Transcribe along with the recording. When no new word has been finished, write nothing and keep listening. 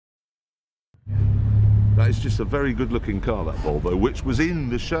That is just a very good-looking car, that Volvo, which was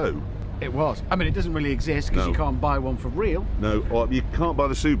in the show. It was. I mean, it doesn't really exist because you can't buy one for real. No, or you can't buy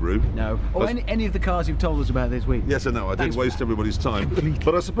the Subaru. No. Or any of the cars you've told us about this week. Yes, I know. I did waste everybody's time. Completely.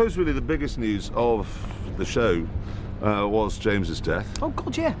 But I suppose really the biggest news of the show was James's death. Oh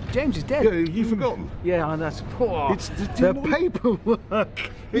God, yeah, James is dead. Yeah, you've forgotten. Yeah, and that's it's the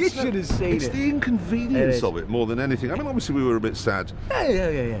paperwork. You should have seen it. It's the inconvenience of it more than anything. I mean, obviously we were a bit sad.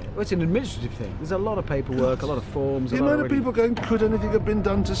 Yeah. Well, it's an administrative thing. There's a lot of paperwork, a lot of forms. The amount of people going, could anything have been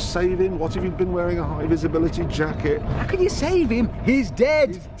done to save him? What if he'd been wearing a high visibility jacket? How can you save him? He's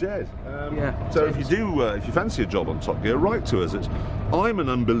dead. He's dead. Yeah. So if you fancy a job on Top Gear, write to us. I'm an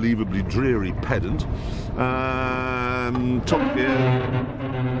unbelievably dreary pedant. Top Gear,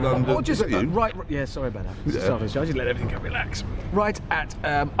 London. Or just is that you? right. Yeah, sorry about that. Yeah. Sorry, I just let everything go. Relax. Right at.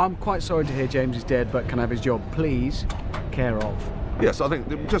 I'm quite sorry to hear James is dead, but can I have his job, please? Care of. Yes, I think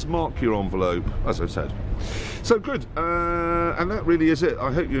just mark your envelope, as I've said. So good, and that really is it.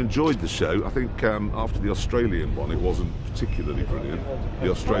 I hope you enjoyed the show. I think after the Australian one, it wasn't particularly brilliant.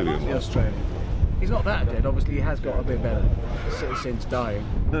 The Australian one. The Australian. He's not that dead. Obviously, he has got a bit better since dying.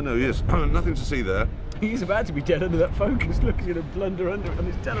 No, he is. Nothing to see there. He's about to be dead under that focus, looking at him blunder under it on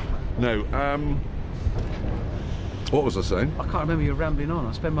his telephone. No. What was I saying? I can't remember you rambling on.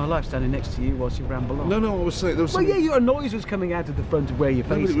 I spend my life standing next to you whilst you ramble on. No, I was saying there was. Well, yeah, your noise was coming out of the front of where your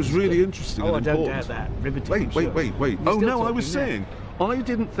face. No, but it was really interesting. Oh, and I don't important. doubt that. Riveting. Wait. Oh no, I was saying. I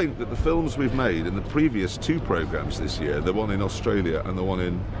didn't think that the films we've made in the previous 2 programmes this year, the one in Australia and the one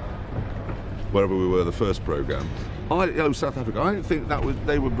in wherever we were, the first programme, South Africa, I didn't think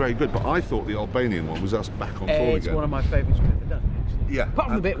they were very good, but I thought the Albanian one was us back on form It's again. one of my favourites we've ever done, actually. Yeah. Apart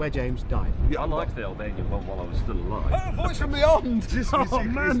from the bit where James died. Yeah, I liked the Albanian one while I was still alive. Oh, voice from beyond! Oh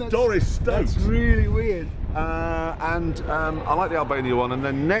man, Doris Stokes. That's really weird. I like the Albania one, and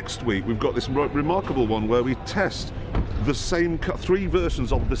then next week we've got this remarkable one where we test the same 3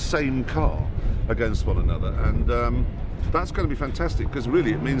 versions of the same car against one another, and that's going to be fantastic because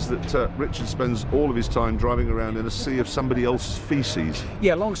really it means that Richard spends all of his time driving around in a sea of somebody else's feces.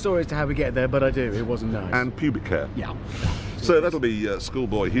 Yeah, long story as to how we get there, but I do. It wasn't nice. And pubic hair. Yeah. So that'll be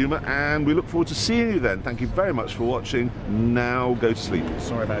schoolboy humour, and we look forward to seeing you then. Thank you very much for watching. Now go to sleep.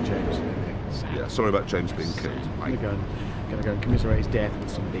 Sorry about James. Yeah, sorry about James being killed. I'm gonna go and commiserate his death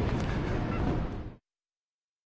with some beer.